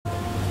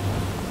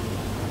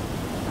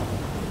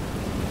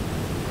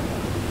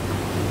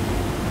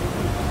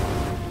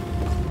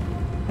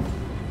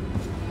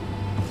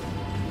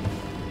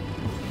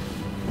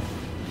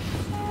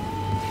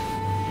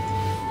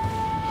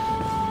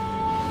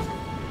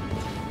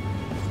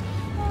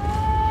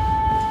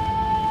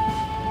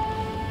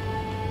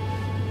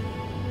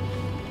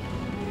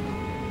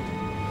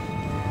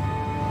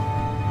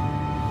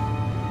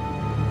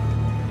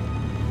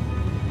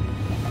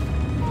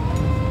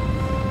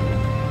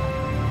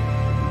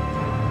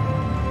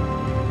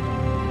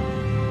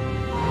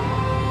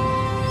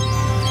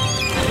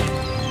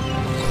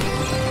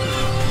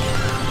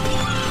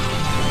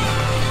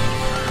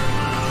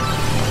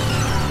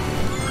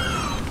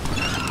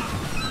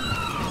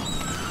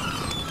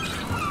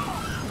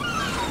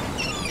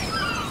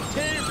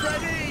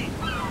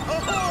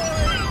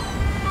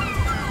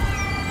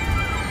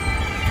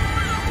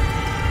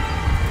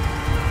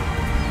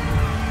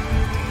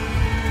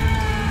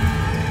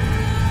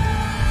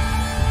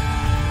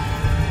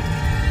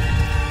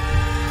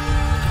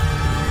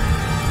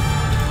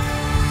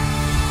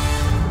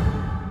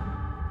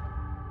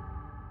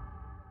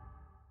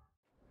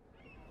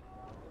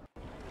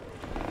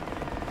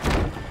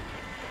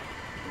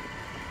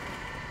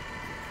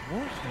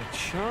What a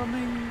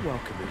charming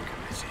welcoming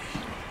committee.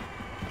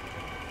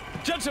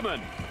 Gentlemen,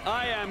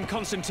 I am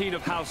Constantine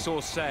of House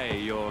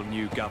Orsay, your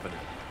new governor.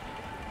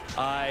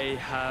 I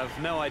have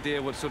no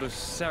idea what sort of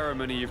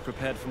ceremony you've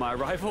prepared for my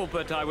arrival,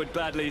 but I would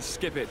gladly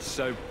skip it,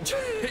 so...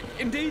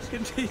 Indeed,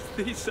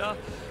 these are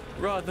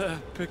rather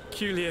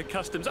peculiar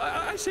customs.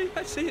 I see,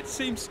 it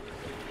seems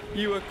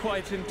you were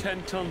quite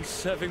intent on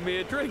serving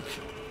me a drink.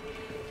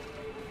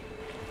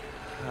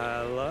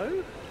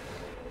 Hello?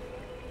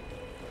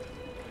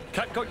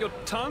 Cat got your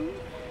tongue,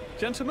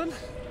 gentlemen?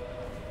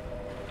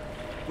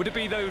 Would it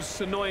be those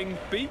annoying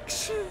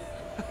beaks?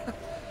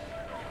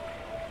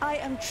 I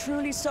am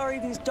truly sorry.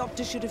 These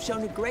doctors should have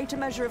shown a greater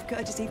measure of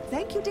courtesy.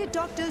 Thank you, dear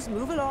doctors.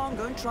 Move along,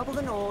 don't trouble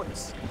the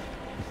Nords.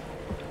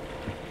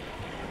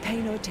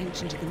 Pay no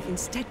attention to them.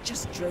 Instead,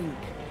 just drink.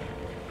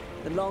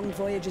 The long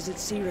voyages at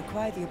sea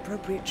require the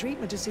appropriate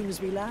treatment as soon as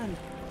we land.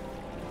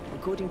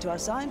 According to our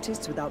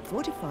scientists, without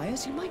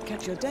fortifiers, you might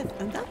catch your death,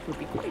 and that would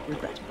be quite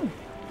regrettable.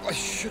 I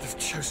should have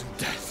chosen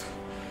death.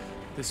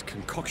 This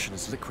concoction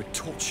is liquid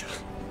torture.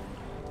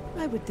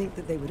 I would think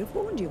that they would have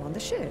warned you on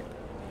the ship.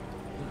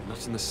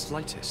 Not in the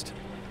slightest.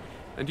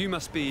 And you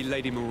must be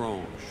Lady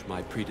Morange,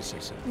 my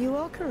predecessor. You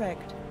are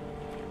correct.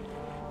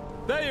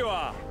 There you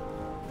are!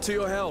 To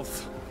your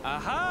health.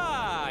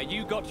 Aha!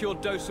 You got your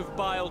dose of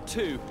bile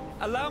too.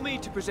 Allow me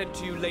to present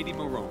to you Lady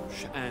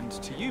Morange, and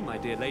to you, my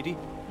dear lady,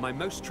 my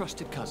most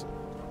trusted cousin.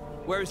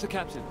 Where is the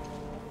captain?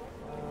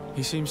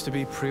 He seems to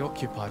be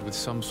preoccupied with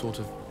some sort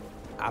of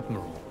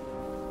admiral.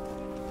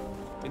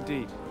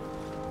 Indeed.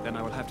 Then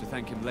I will have to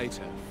thank him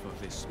later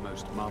for this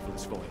most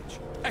marvelous voyage.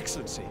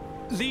 Excellency,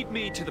 lead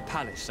me to the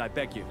palace, I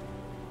beg you.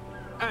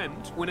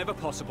 And, whenever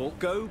possible,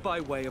 go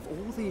by way of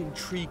all the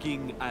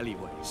intriguing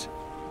alleyways.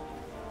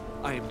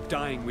 I am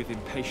dying with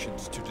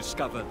impatience to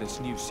discover this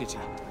new city.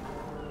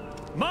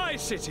 My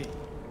city!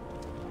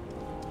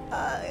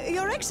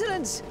 Your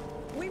Excellence!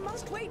 We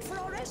must wait for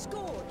our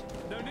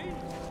escort. No need.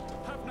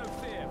 Have no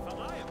fear, for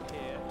I am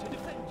here to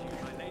defend you,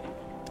 my lady.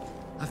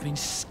 I've been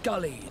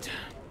scullied.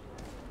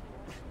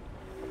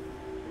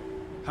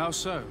 How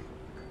so?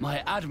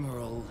 My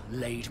admiral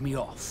laid me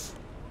off.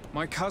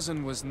 My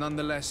cousin was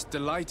nonetheless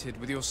delighted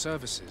with your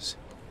services.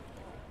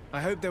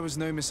 I hope there was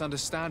no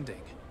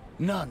misunderstanding.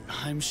 None,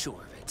 I'm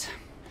sure of it.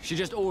 She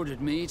just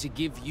ordered me to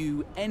give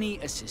you any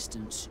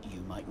assistance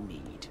you might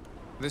need.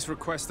 This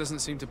request doesn't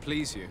seem to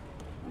please you.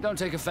 Don't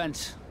take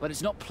offense, but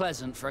it's not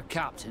pleasant for a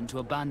captain to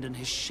abandon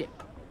his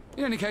ship.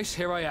 In any case,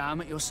 here I am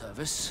at your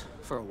service,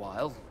 for a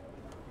while.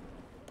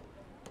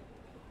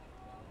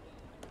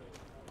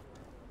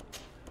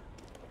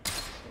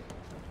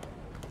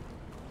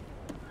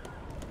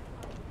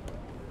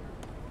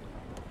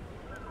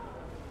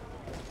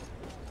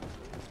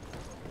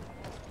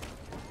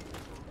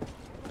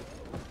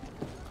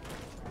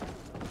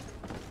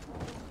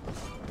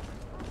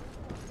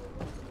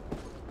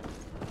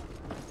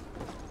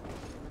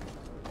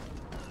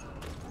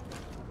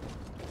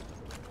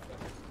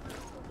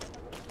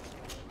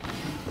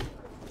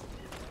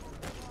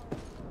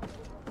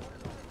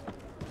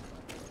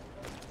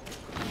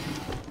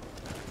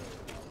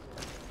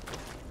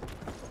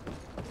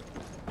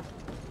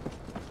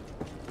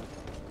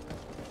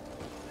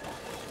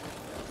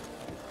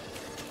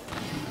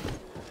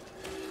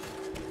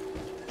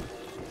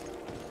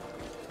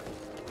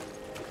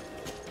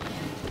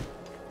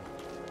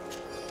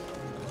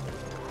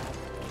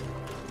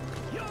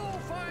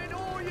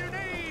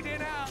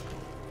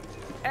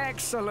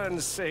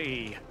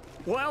 Excellency,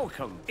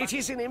 welcome. It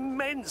is an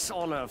immense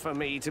honor for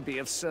me to be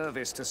of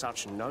service to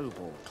such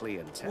noble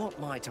clientele. What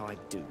might I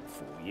do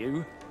for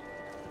you?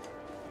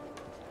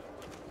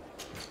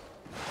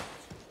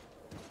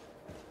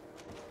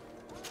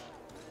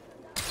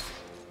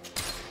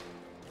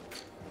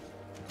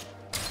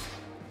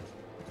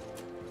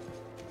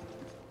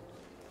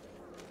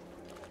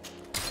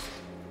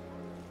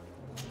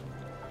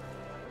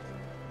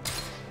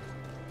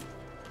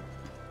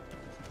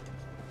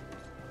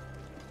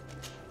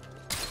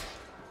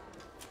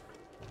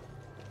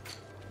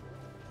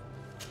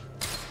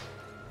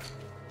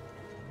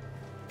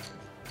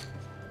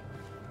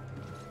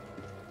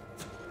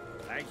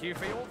 Thank you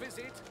for your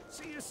visit.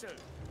 See you soon.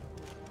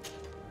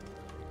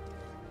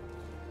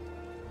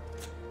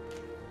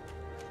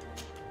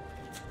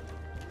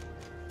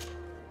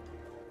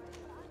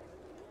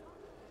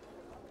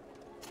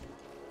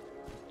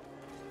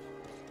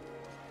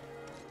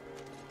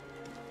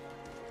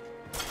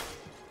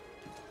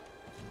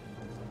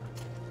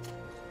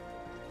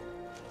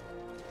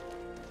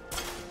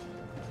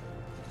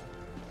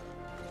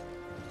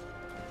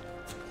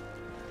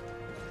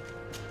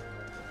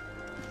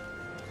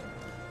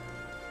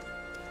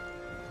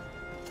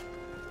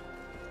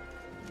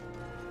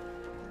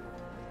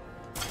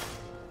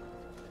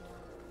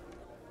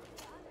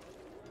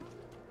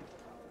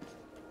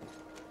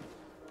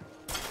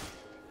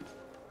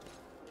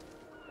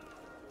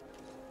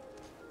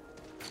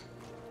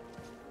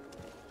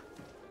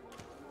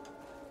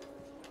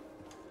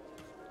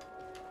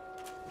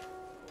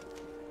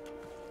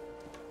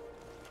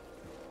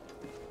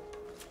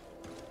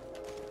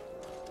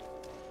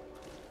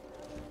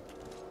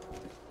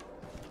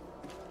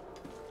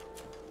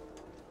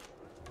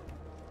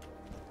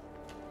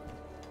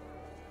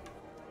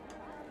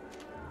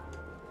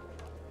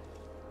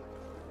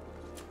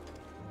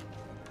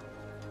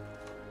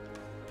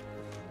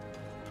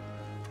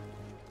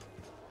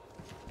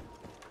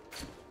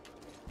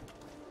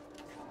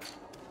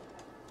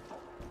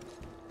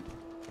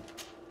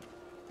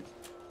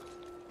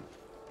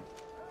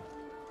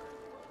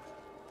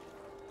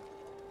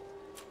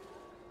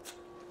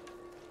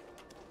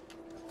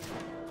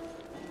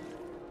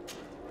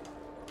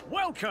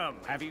 Welcome!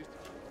 Have you...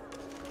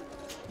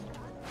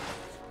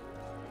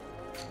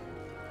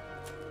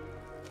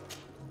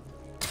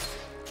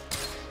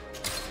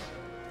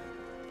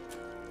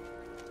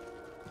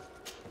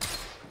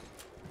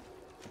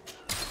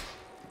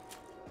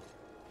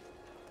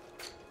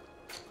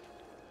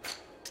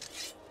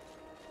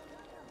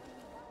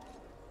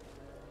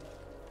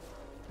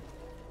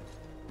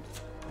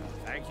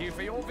 Thank you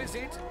for your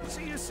visit.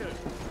 See you soon.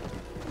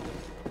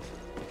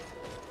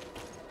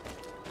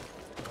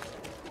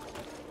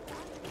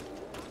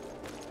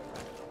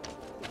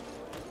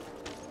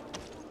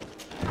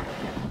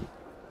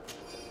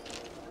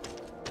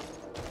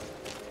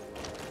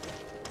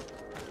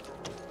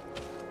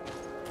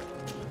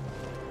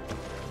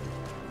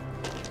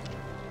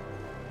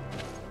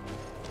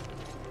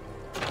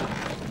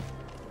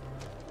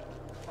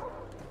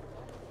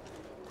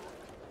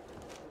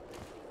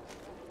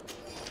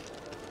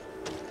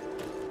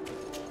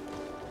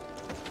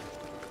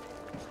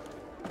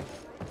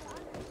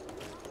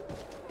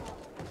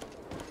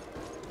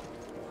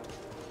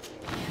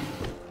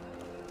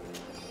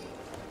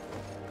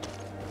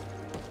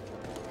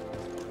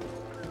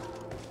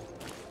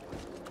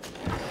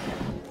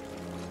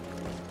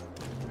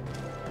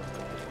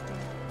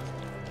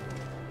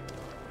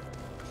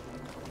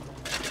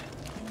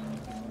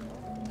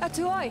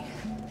 Atuoi,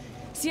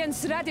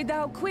 Siens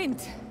Radeon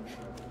Quint.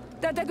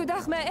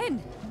 Dadagudach me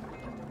in.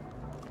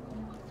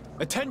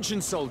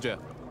 Attention, soldier!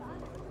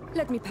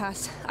 Let me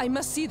pass. I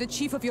must see the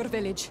chief of your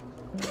village.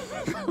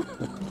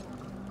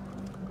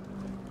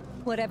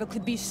 Whatever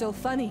could be so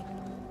funny.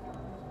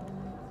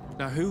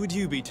 Now, who would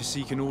you be to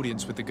seek an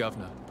audience with the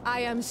governor? I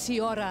am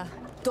Siora,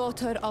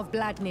 daughter of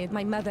Bladnid.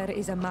 My mother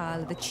is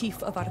Amal, the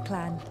chief of our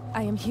clan.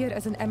 I am here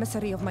as an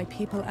emissary of my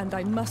people, and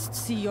I must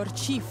see your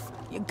chief,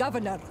 your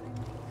governor.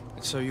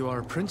 So you are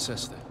a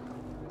princess, then?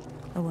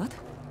 A what?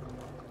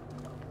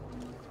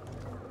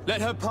 Let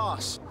her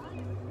pass!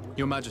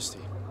 Your Majesty,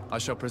 I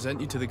shall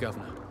present you to the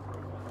governor.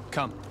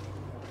 Come.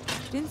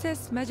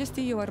 Princess,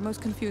 Majesty, you are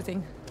most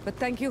confusing. But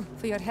thank you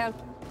for your help.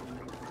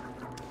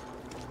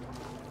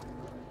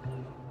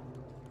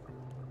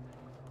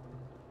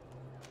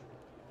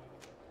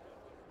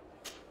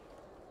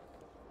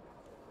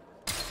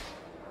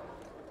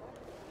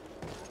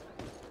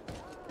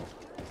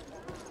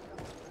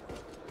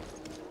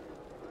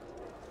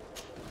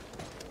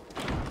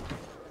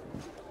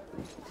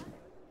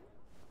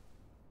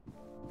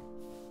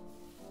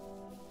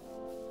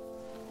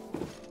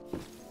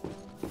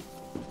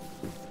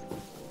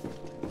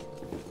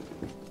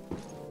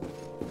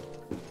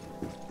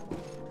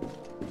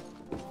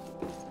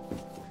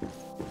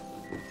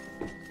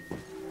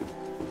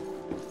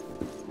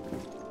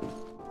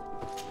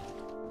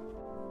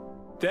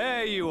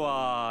 There you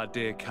are,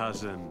 dear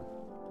cousin.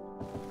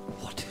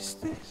 What is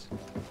this?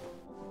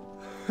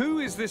 Who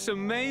is this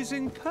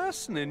amazing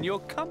person in your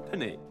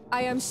company?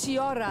 I am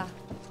Siora,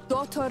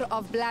 daughter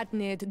of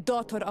Bladnid,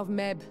 daughter of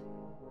Meb.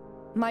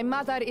 My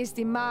mother is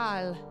the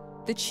Mal,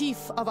 the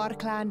chief of our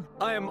clan.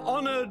 I am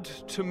honored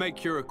to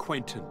make your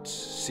acquaintance,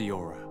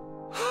 Siora.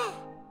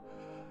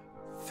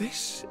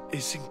 This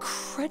is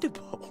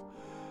incredible.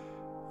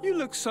 You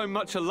look so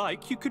much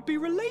alike you could be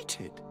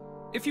related.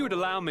 If you would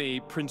allow me,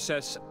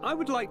 Princess, I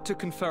would like to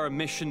confer a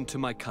mission to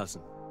my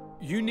cousin.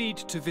 You need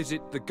to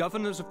visit the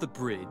governors of the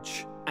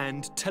bridge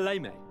and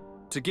Teleme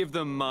to give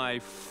them my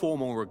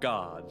formal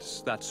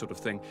regards, that sort of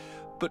thing,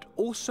 but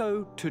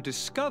also to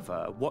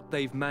discover what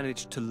they've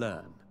managed to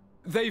learn.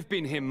 They've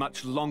been here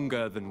much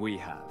longer than we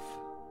have.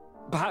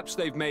 Perhaps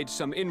they've made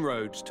some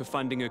inroads to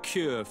finding a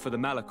cure for the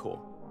Malachor.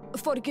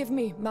 Forgive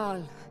me,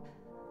 Mal,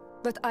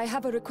 but I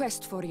have a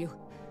request for you.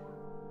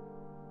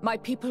 My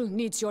people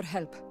needs your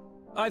help.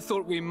 I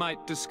thought we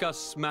might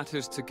discuss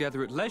matters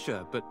together at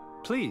leisure, but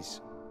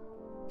please,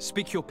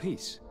 speak your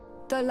piece.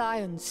 The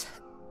Alliance,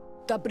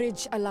 the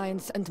Bridge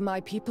Alliance and my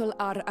people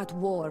are at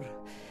war.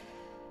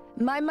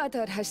 My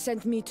mother has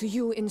sent me to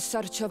you in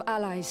search of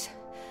allies.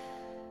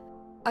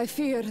 I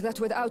fear that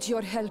without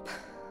your help,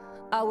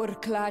 our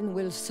clan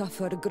will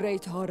suffer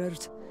great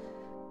horrors.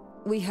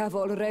 We have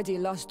already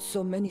lost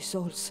so many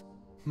souls.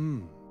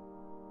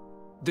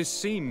 This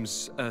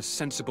seems a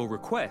sensible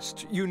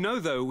request. You know,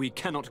 though, we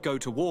cannot go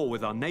to war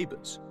with our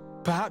neighbors.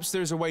 Perhaps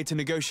there is a way to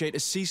negotiate a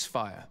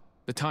ceasefire.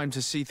 The time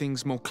to see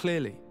things more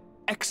clearly.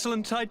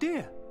 Excellent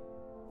idea.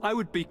 I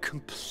would be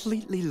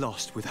completely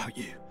lost without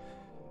you.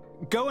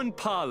 Go and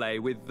parley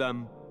with,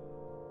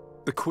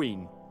 the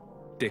Queen,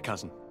 dear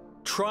cousin.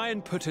 Try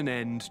and put an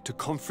end to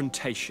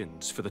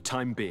confrontations for the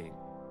time being.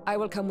 I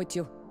will come with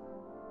you.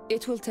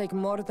 It will take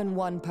more than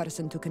one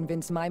person to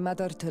convince my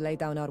mother to lay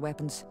down our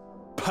weapons.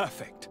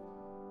 Perfect.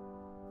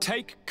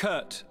 Take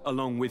Kurt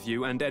along with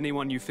you and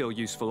anyone you feel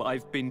useful.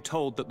 I've been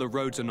told that the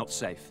roads are not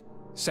safe.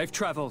 Safe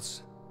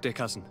travels, dear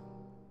cousin.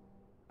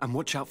 And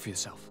watch out for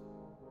yourself.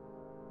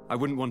 I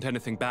wouldn't want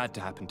anything bad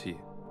to happen to you.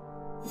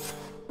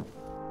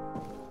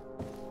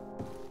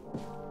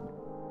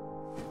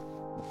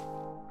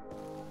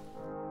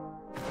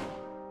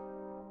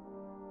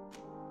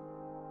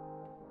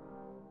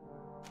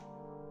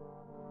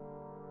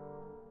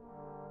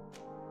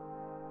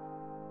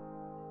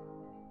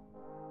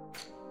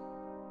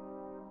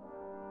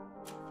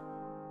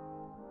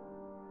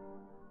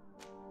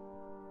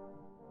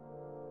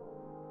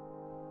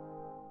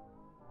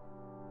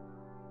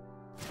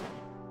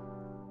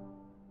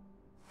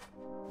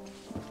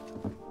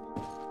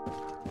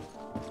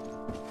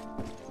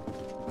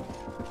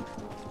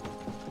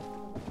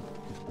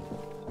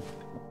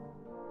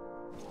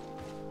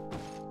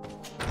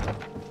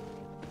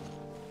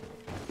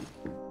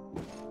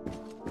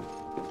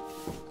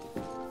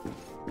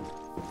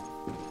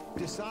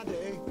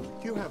 Desade,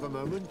 do you have a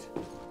moment?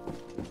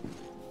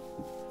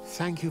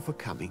 Thank you for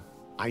coming.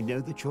 I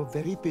know that you're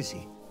very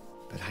busy,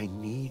 but I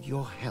need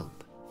your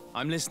help.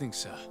 I'm listening,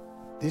 sir.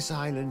 This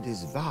island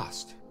is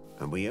vast,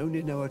 and we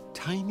only know a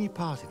tiny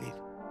part of it.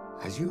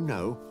 As you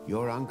know,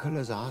 your uncle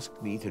has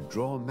asked me to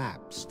draw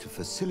maps to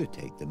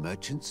facilitate the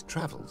merchant's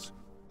travels.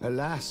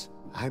 Alas,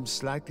 I'm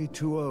slightly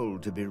too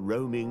old to be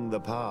roaming the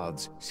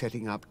paths,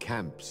 setting up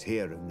camps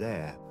here and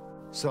there.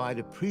 So I'd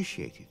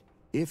appreciate it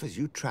if, as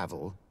you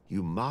travel,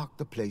 you mark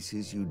the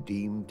places you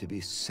deem to be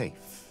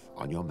safe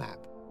on your map.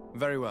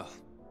 Very well.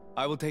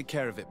 I will take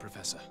care of it,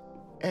 Professor.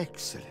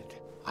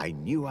 Excellent. I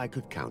knew I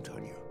could count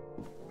on you.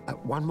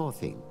 One more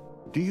thing.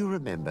 Do you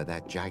remember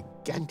that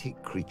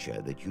gigantic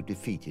creature that you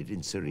defeated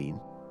in Serene?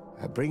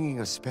 Bringing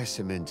a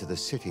specimen to the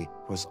city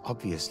was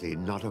obviously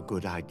not a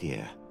good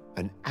idea.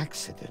 An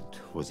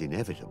accident was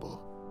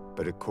inevitable.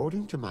 But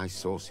according to my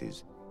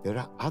sources, there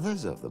are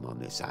others of them on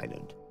this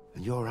island,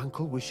 and your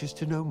uncle wishes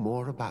to know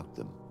more about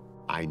them.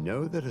 I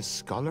know that a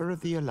scholar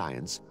of the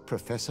Alliance,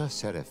 Professor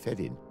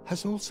Serafedin,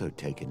 has also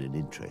taken an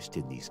interest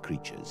in these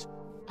creatures.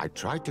 I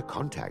tried to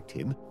contact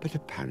him, but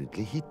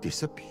apparently he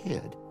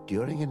disappeared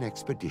during an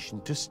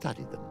expedition to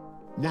study them.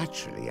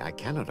 Naturally, I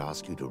cannot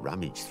ask you to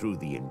rummage through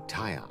the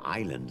entire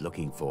island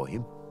looking for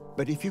him,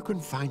 but if you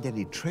can find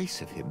any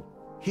trace of him,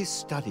 his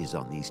studies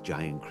on these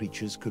giant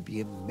creatures could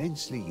be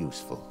immensely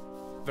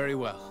useful. Very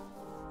well.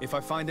 If I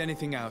find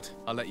anything out,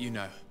 I'll let you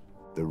know.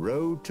 The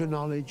road to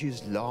knowledge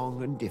is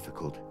long and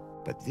difficult,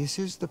 but this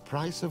is the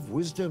price of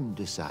wisdom,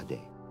 Desade.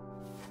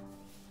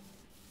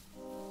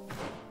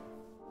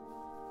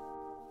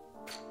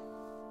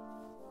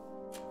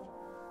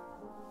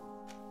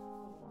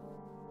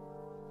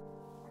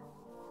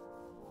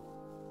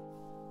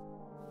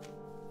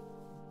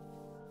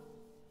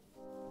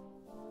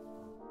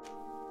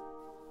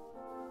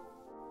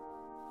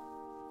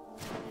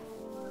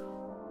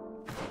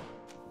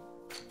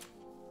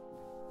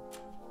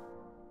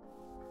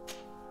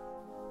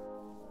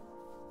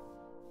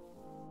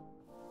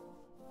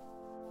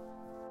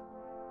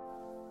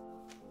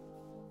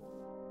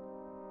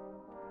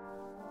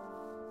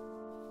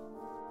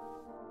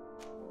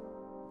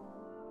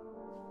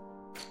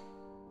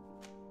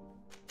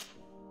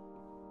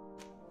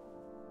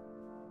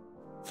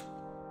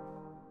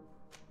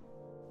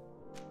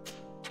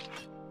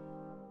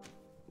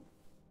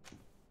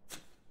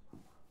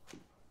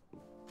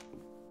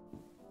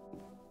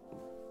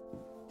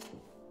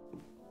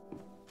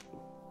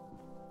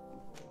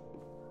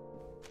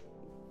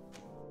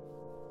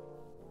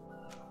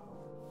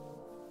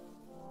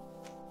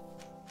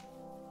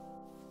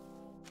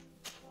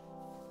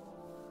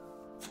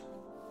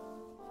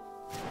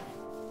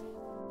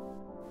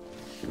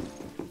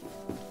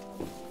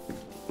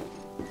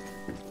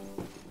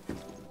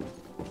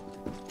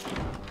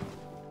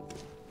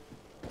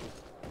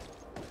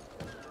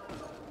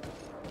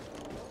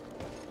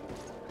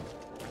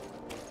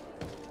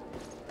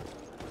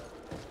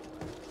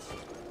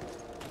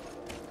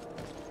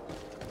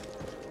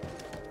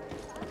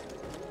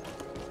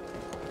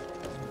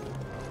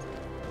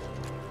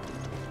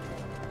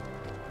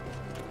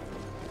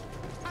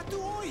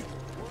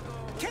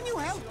 Can you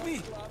help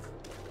me?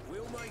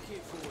 We'll make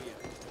it for you.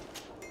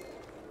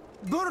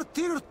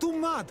 Bertir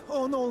Tumad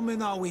on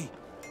Olmenawi.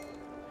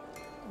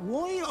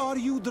 Why are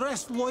you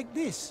dressed like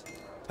this?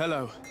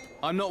 Hello.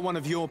 I'm not one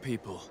of your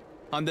people.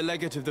 I'm the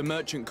legate of the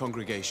merchant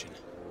congregation.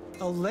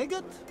 A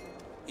legate?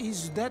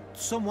 Is that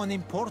someone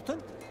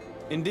important?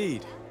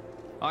 Indeed.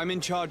 I'm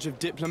in charge of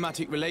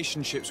diplomatic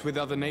relationships with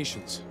other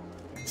nations.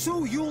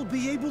 So you'll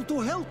be able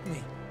to help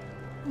me.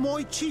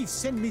 My chief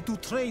sent me to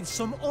trade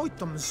some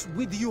items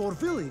with your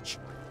village,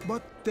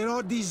 but there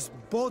are these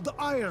Bod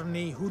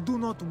Irony who do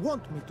not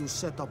want me to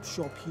set up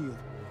shop here.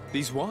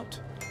 These what?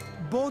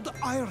 Bod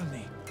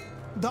Irony.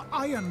 The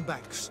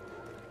Ironbacks.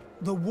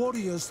 The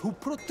warriors who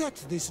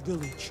protect this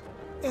village.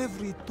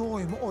 Every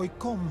time I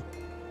come,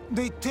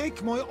 they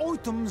take my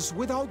items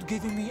without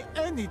giving me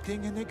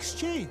anything in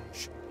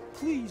exchange.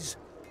 Please,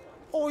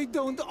 I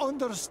don't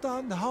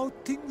understand how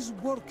things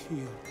work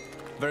here.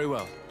 Very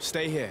well.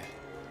 Stay here.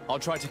 I'll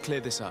try to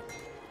clear this up.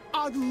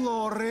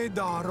 Adlo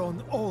Radar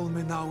on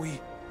Olmenawi.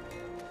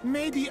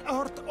 May the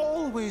earth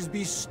always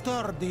be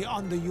sturdy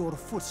under your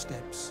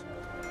footsteps.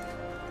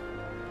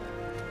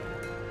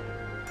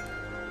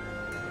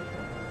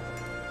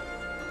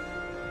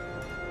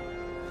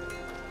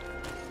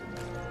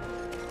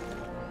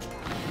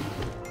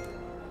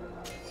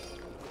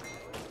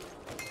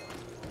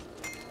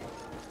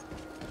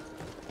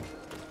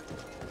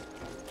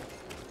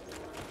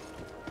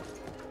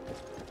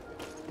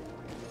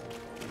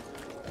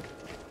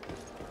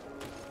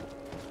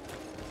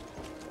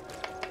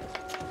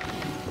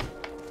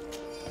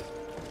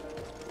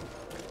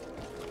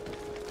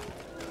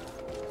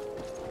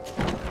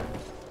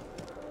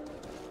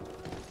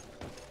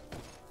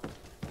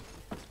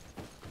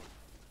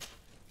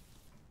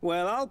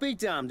 Well, I'll be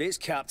damned, it's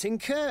Captain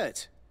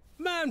Kurt.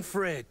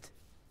 Manfred!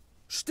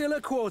 Still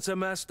a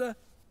quartermaster?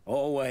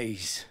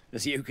 Always,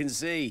 as you can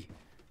see.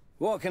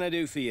 What can I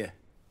do for you?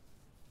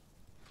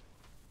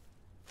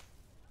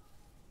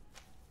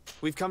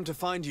 We've come to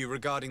find you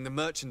regarding the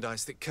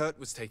merchandise that Kurt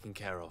was taking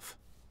care of.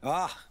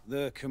 Ah,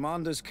 the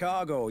commander's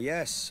cargo,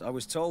 yes. I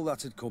was told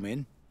that had come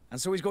in.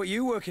 And so he's got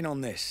you working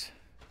on this.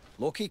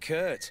 Lucky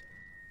Kurt.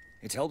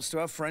 It helps to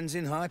have friends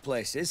in high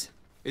places.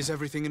 Is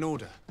everything in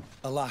order?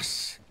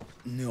 Alas,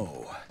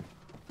 no.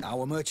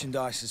 Our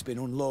merchandise has been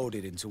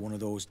unloaded into one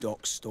of those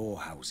dock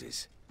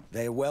storehouses.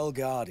 They're well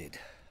guarded.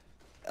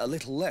 A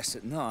little less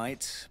at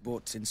night,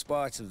 but in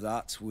spite of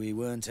that, we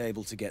weren't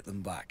able to get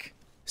them back.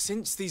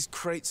 Since these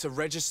crates are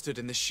registered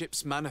in the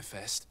ship's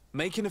manifest,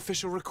 make an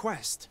official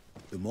request.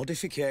 The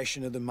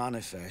modification of the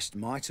manifest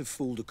might have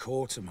fooled a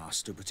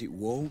quartermaster, but it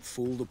won't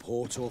fool the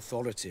Port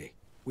Authority.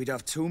 We'd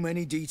have too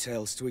many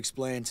details to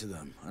explain to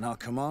them, and our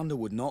commander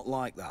would not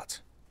like that.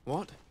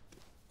 What?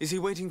 Is he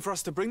waiting for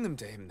us to bring them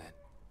to him, then?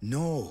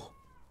 No,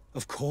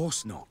 of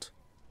course not.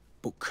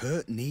 But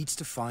Kurt needs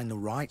to find the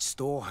right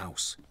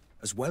storehouse,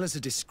 as well as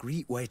a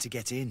discreet way to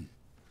get in.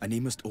 And he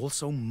must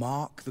also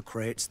mark the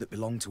crates that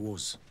belong to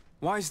us.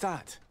 Why is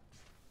that?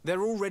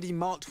 They're already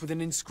marked with an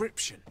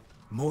inscription.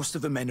 Most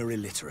of the men are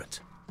illiterate.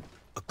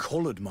 A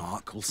colored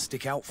mark will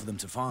stick out for them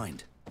to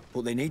find,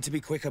 but they need to be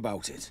quick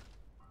about it.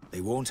 They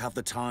won't have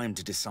the time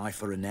to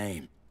decipher a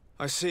name.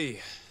 I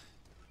see.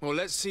 Well,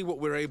 let's see what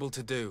we're able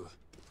to do.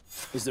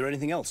 Is there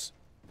anything else?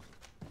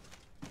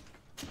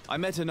 I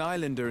met an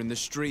islander in the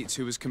streets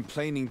who was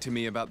complaining to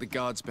me about the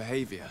guard's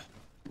behavior.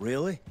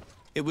 Really?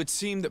 It would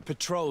seem that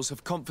patrols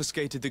have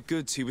confiscated the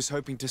goods he was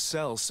hoping to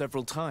sell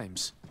several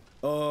times.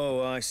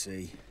 Oh, I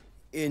see.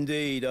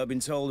 Indeed, I've been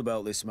told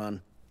about this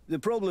man. The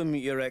problem,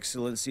 Your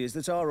Excellency, is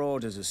that our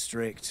orders are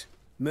strict.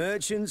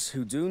 Merchants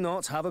who do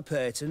not have a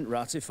patent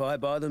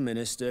ratified by the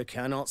Minister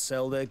cannot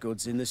sell their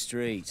goods in the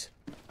street.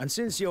 And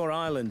since your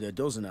islander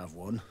doesn't have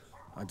one,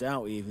 I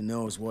doubt he even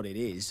knows what it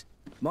is,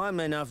 my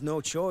men have no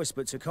choice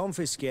but to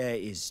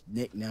confiscate his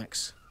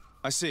knickknacks.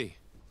 I see.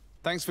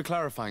 Thanks for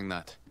clarifying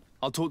that.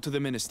 I'll talk to the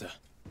Minister.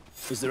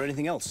 Is there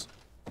anything else?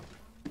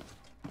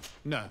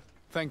 No,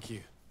 thank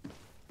you.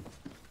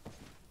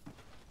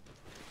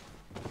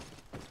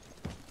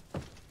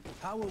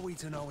 How are we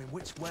to know in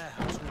which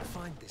warehouse we'll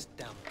find this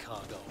damn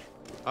cargo?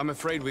 I'm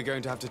afraid we're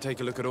going to have to take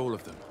a look at all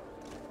of them.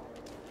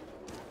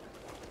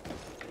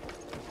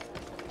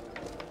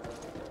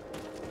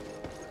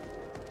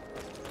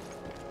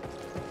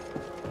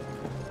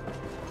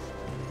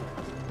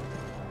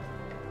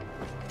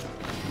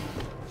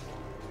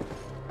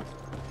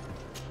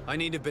 I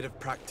need a bit of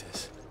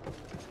practice.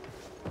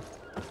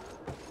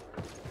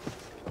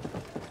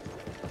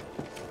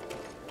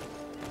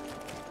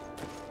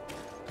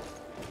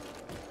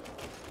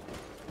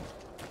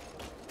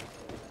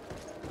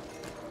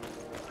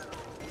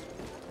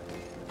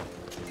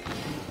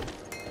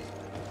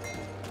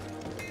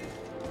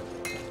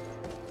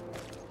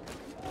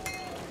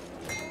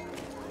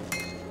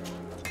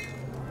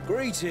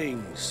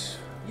 Greetings.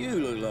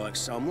 You look like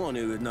someone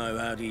who would know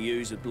how to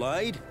use a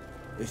blade.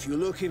 If you're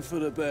looking for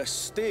the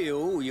best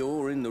steel,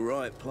 you're in the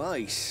right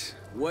place.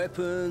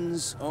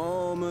 Weapons,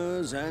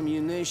 armors,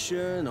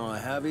 ammunition, I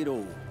have it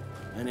all.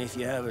 And if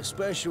you have a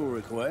special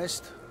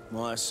request,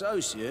 my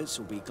associates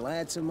will be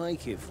glad to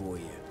make it for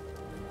you.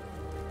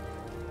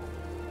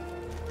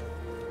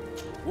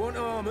 Want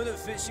armor that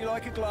fits you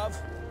like a glove?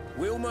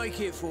 We'll make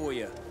it for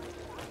you.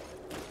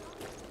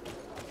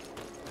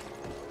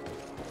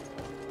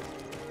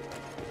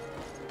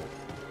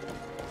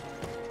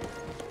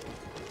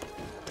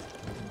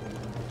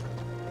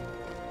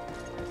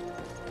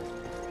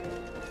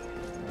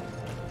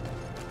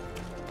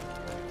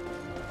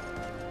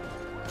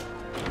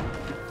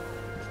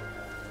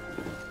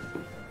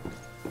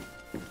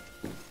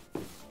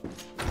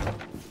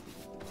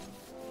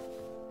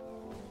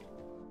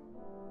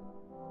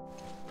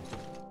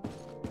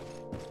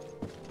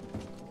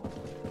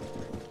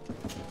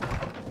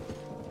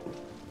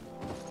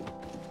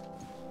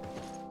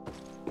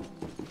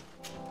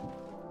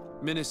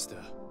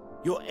 Minister.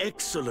 Your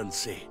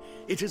Excellency,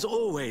 it is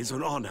always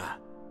an honor.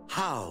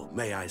 How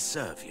may I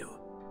serve you?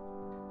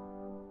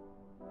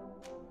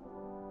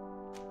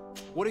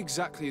 What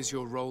exactly is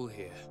your role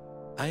here?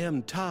 I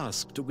am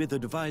tasked with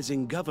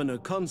advising Governor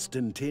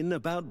Constantine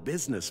about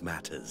business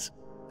matters,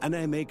 and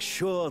I make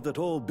sure that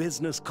all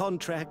business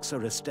contracts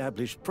are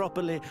established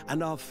properly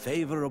and are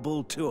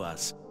favorable to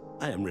us.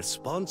 I am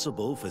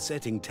responsible for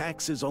setting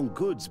taxes on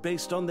goods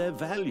based on their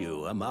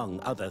value, among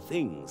other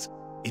things.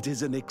 It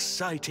is an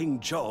exciting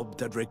job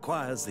that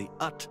requires the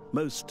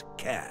utmost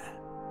care.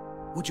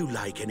 Would you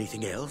like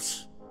anything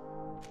else?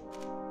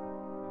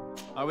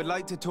 I would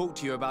like to talk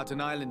to you about an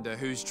islander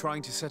who's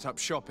trying to set up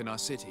shop in our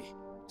city.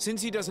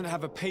 Since he doesn't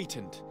have a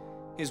patent,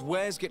 his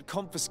wares get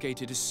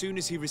confiscated as soon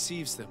as he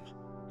receives them.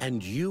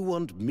 And you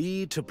want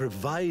me to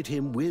provide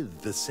him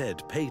with the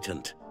said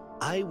patent?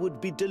 I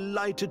would be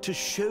delighted to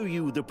show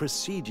you the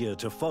procedure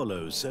to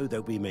follow so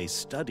that we may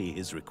study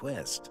his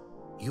request.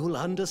 You'll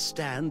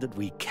understand that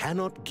we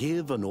cannot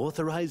give an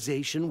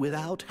authorization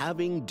without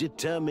having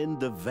determined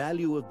the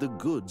value of the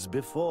goods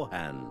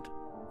beforehand.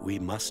 We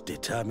must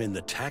determine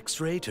the tax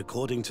rate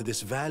according to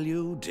this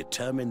value,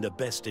 determine the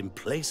best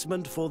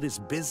emplacement for this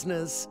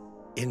business.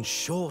 In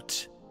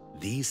short,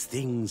 These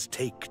things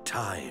take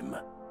time.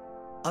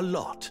 A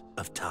lot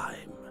of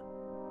time.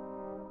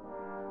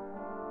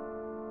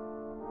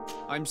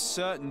 I'm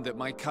certain that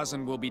my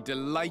cousin will be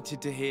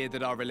delighted to hear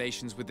that our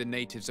relations with the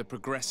natives are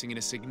progressing in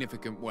a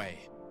significant way.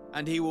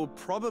 And he will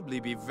probably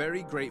be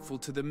very grateful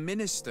to the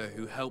minister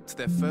who helped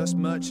their first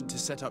merchant to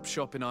set up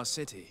shop in our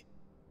city.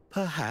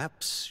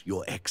 Perhaps,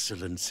 Your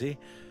Excellency,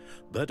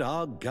 but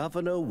our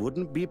governor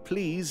wouldn't be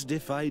pleased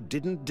if I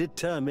didn't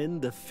determine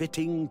the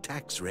fitting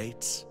tax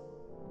rates.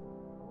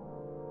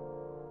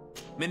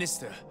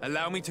 Minister,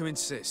 allow me to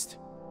insist.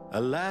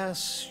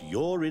 Alas,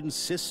 your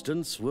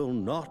insistence will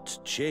not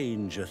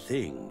change a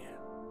thing.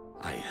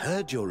 I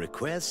heard your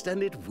request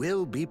and it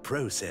will be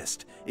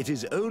processed. It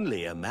is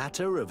only a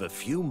matter of a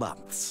few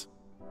months.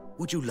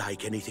 Would you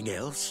like anything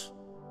else?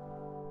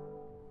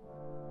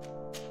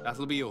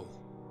 That'll be all.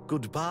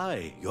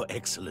 Goodbye, Your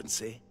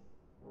Excellency.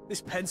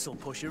 This pencil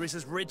pusher is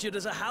as rigid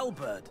as a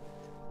halberd.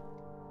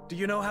 Do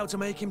you know how to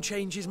make him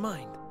change his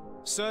mind?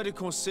 Sir de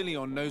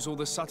Corsilion knows all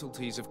the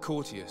subtleties of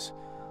courtiers.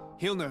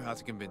 He'll know how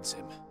to convince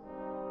him.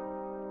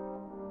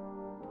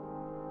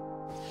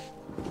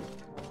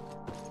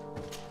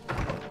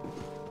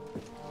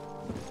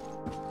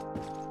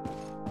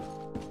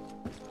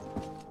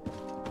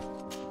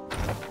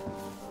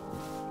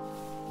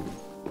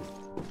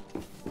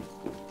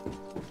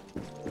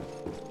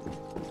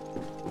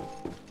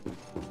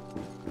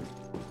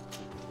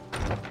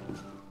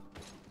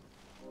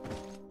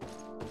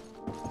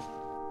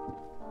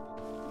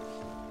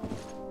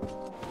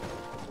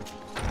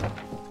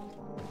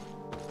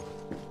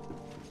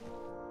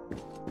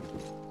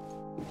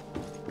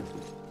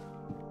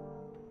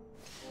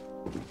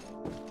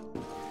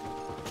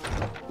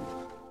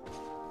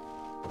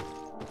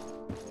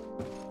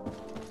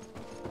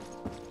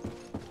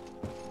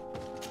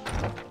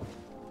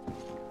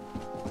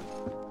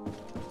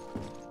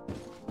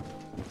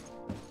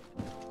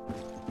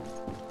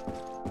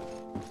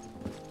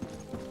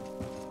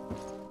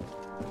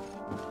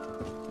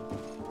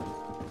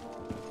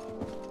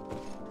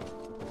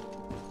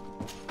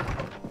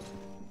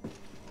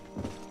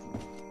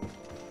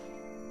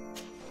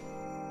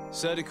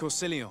 Sir de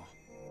Corsilion.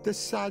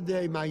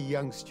 Decidez, my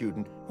young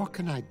student. What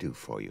can I do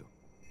for you?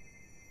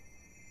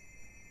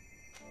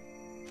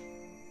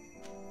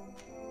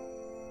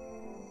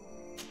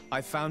 I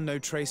found no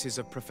traces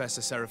of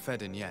Professor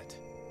Seraphedin yet.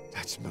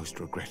 That's most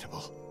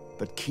regrettable.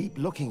 But keep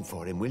looking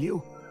for him, will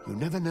you? You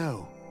never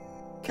know.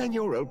 Can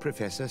your old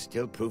professor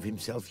still prove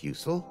himself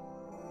useful?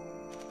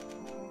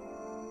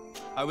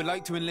 I would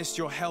like to enlist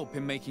your help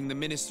in making the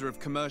Minister of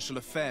Commercial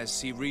Affairs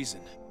see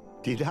reason.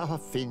 Did our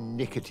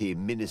finicky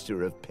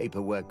Minister of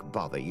Paperwork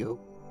bother you?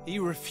 He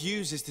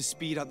refuses to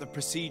speed up the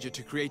procedure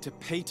to create a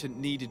patent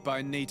needed by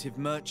a native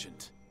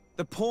merchant.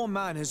 The poor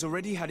man has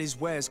already had his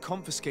wares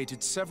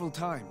confiscated several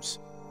times,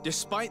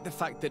 despite the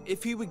fact that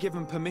if he were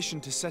given permission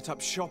to set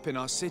up shop in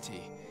our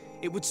city,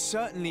 it would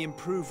certainly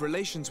improve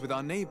relations with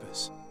our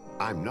neighbors.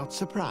 I'm not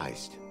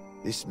surprised.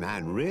 This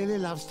man really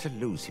loves to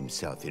lose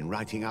himself in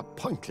writing up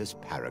pointless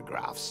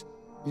paragraphs.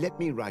 Let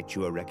me write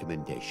you a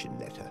recommendation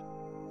letter.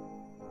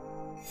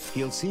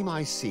 He'll see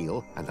my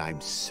seal, and I'm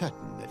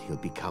certain that he'll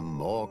become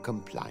more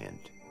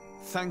compliant.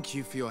 Thank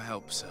you for your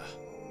help, sir.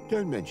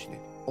 Don't mention it.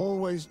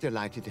 Always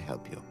delighted to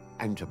help you,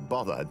 and to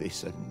bother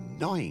this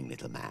annoying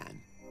little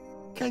man.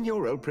 Can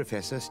your old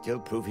professor still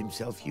prove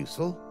himself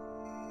useful?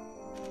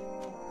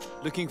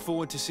 Looking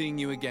forward to seeing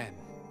you again,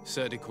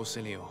 Sir de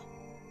Corsilion.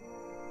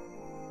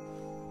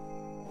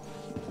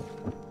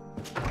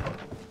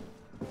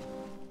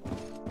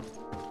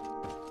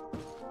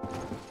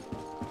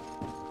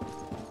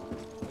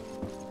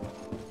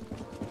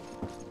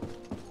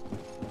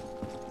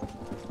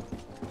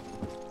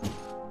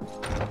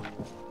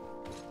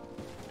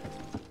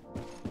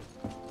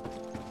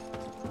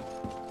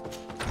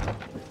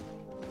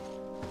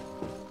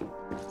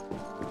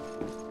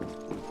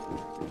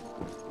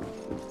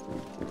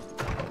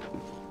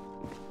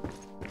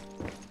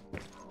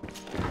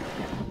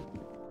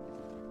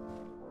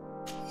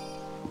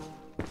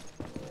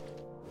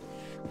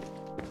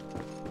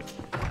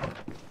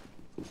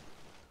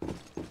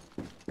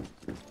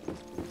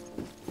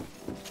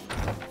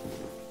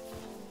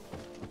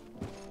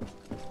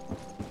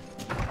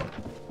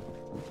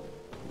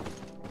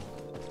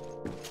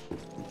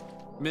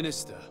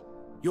 Minister.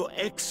 Your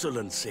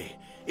Excellency,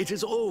 it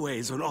is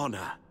always an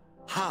honor.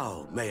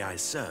 How may I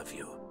serve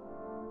you?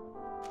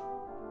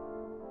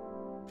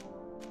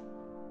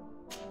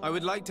 I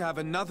would like to have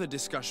another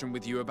discussion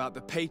with you about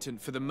the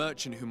patent for the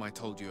merchant whom I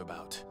told you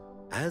about.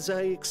 As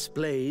I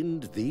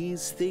explained,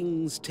 these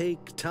things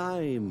take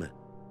time,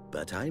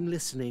 but I'm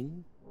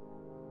listening.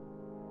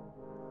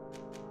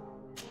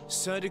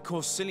 Sir de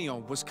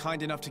Corsilion was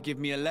kind enough to give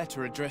me a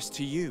letter addressed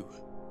to you.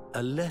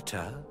 A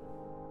letter?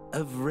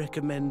 Of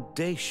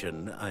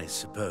recommendation, I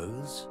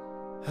suppose.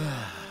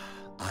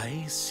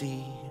 I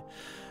see.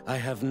 I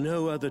have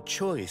no other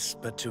choice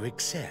but to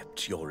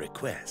accept your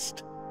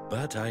request.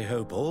 But I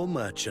hope all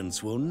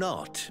merchants will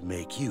not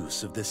make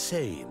use of the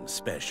same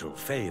special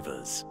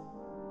favors.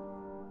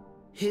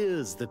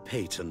 Here's the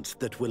patent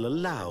that will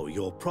allow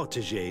your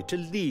protege to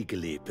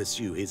legally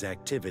pursue his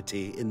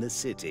activity in the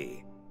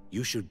city.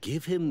 You should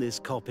give him this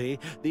copy.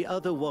 The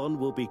other one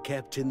will be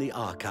kept in the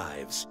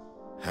archives.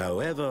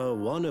 However,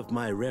 one of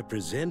my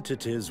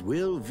representatives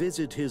will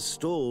visit his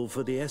stall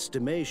for the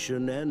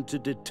estimation and to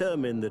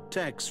determine the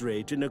tax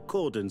rate in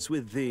accordance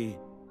with the...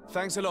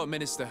 Thanks a lot,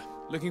 Minister.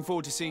 Looking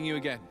forward to seeing you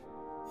again.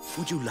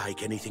 Would you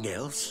like anything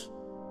else?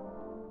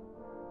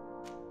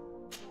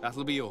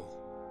 That'll be all.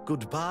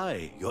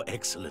 Goodbye, Your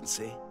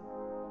Excellency.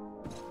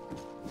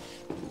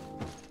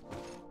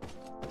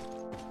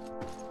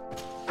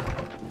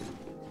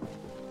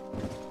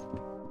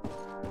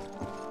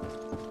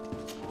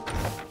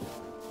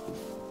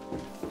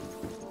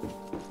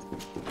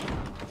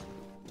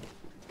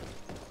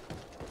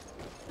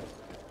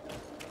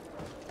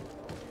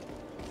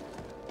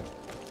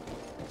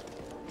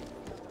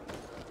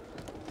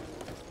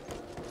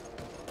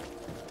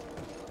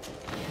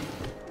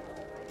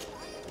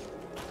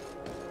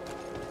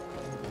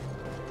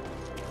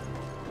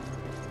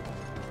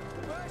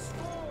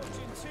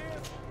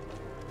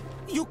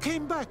 You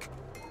came back.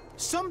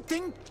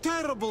 Something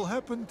terrible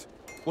happened.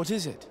 What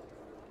is it?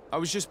 I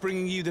was just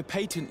bringing you the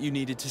patent you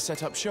needed to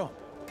set up shop.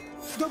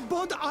 The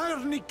Bud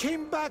Irony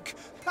came back,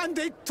 and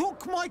they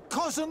took my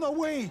cousin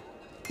away.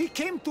 He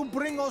came to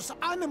bring us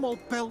animal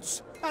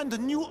pelts and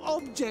new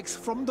objects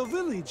from the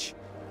village.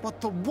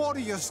 But the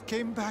warriors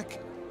came back.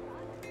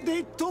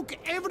 They took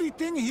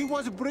everything he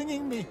was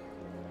bringing me.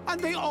 And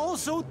they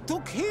also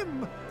took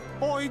him.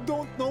 Oh, I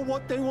don't know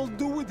what they will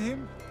do with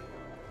him.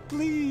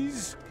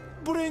 Please,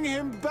 bring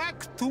him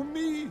back to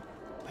me.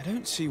 I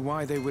don't see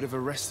why they would have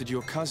arrested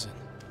your cousin,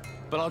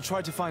 but I'll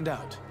try to find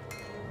out.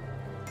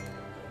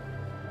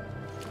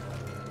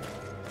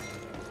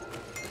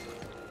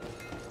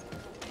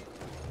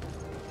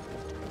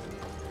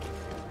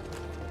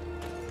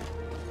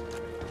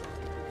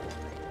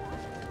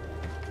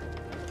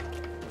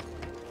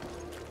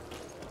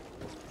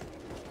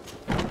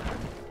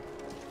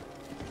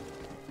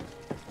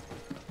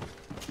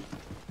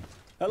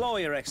 Hello,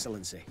 Your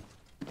Excellency.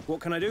 What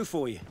can I do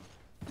for you?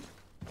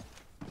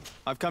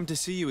 I've come to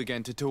see you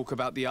again to talk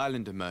about the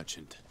Islander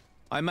merchant.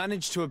 I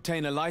managed to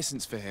obtain a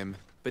license for him,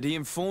 but he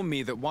informed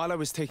me that while I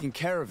was taking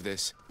care of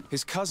this,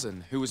 his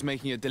cousin, who was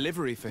making a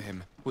delivery for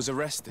him, was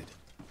arrested.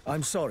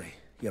 I'm sorry,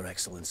 Your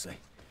Excellency.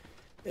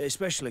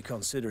 Especially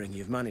considering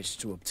you've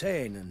managed to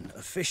obtain an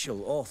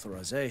official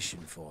authorization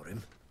for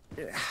him.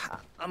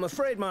 I'm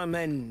afraid my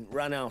men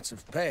ran out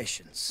of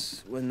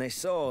patience when they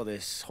saw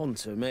this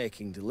hunter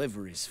making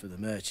deliveries for the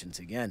merchant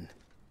again.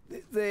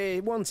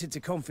 They wanted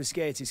to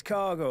confiscate his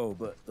cargo,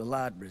 but the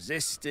lad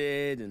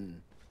resisted,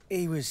 and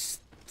he was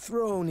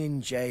thrown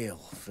in jail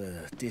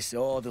for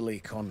disorderly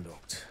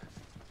conduct.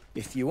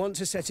 If you want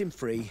to set him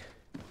free,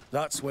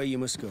 that's where you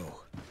must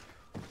go.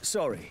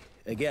 Sorry,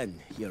 again,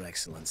 Your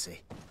Excellency.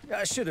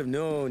 I should have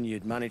known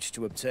you'd managed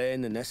to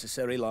obtain the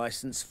necessary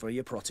license for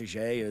your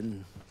protege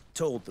and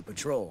told the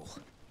patrol.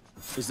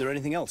 Is there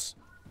anything else?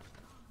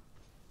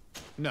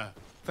 No,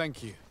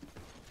 thank you.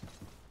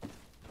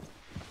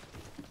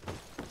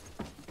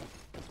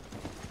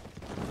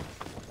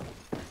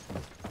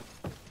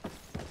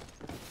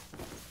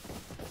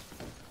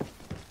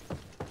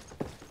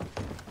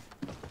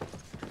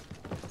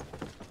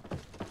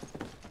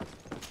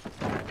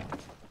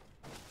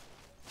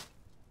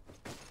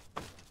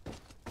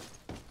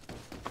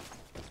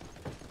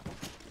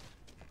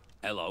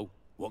 Hello,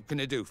 what can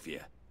I do for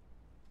you?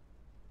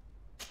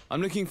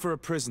 I'm looking for a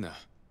prisoner.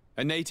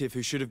 A native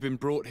who should have been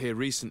brought here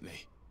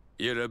recently.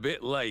 You're a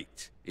bit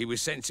late. He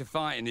was sent to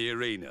fight in the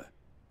arena.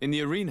 In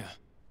the arena?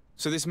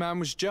 So this man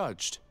was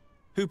judged?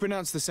 Who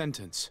pronounced the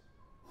sentence?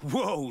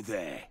 Whoa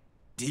there!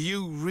 Do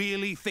you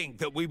really think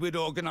that we would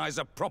organize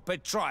a proper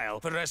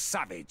trial for a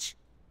savage?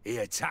 He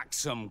attacked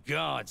some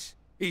guards.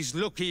 He's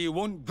lucky he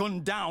wasn't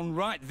gunned down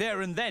right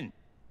there and then.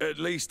 At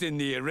least in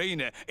the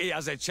arena, he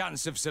has a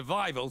chance of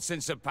survival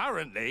since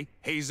apparently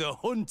he's a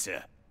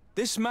hunter.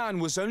 This man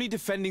was only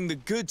defending the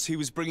goods he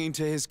was bringing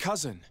to his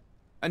cousin.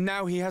 And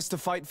now he has to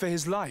fight for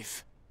his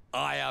life.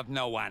 I have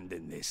no hand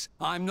in this.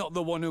 I'm not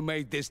the one who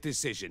made this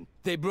decision.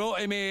 They brought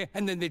him here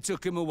and then they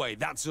took him away,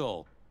 that's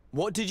all.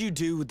 What did you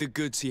do with the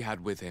goods he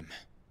had with him?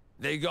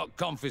 They got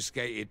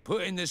confiscated,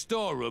 put in the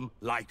storeroom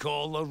like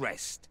all the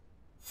rest.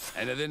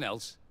 Anything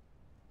else?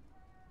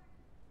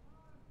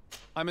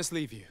 I must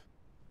leave you.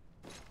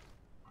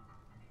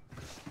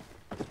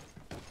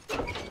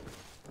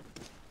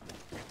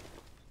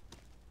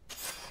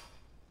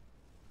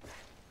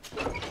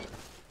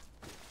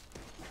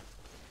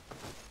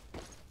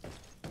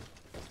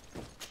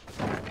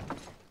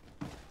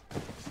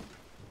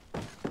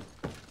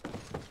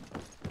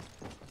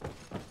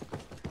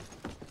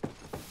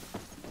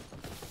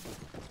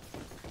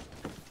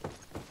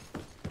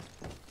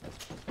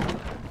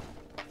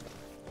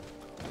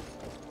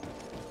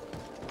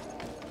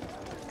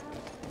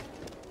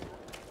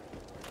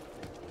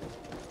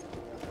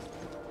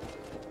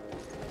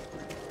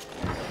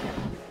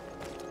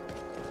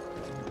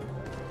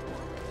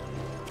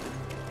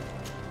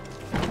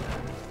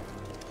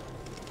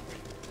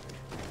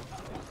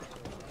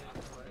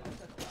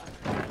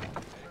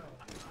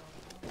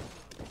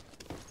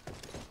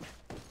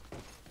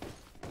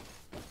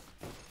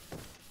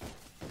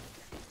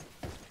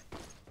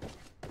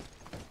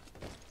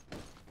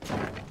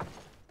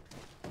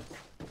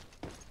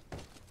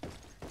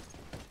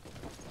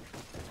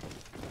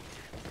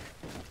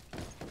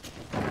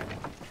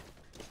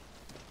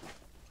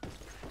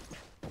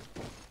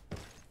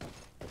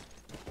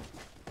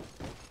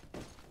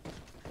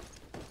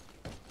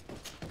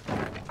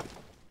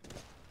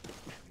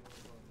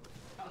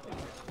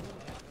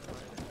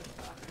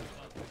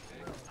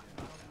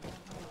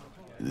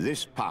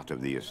 This part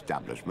of the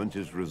establishment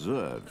is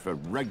reserved for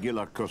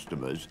regular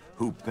customers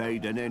who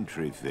paid an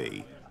entry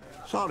fee.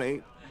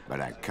 Sorry,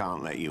 but I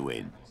can't let you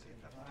in.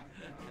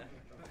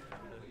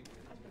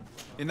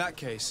 In that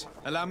case,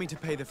 allow me to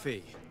pay the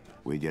fee.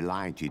 We're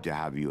delighted to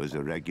have you as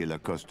a regular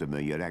customer,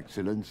 Your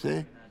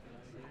Excellency.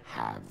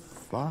 Have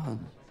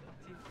fun.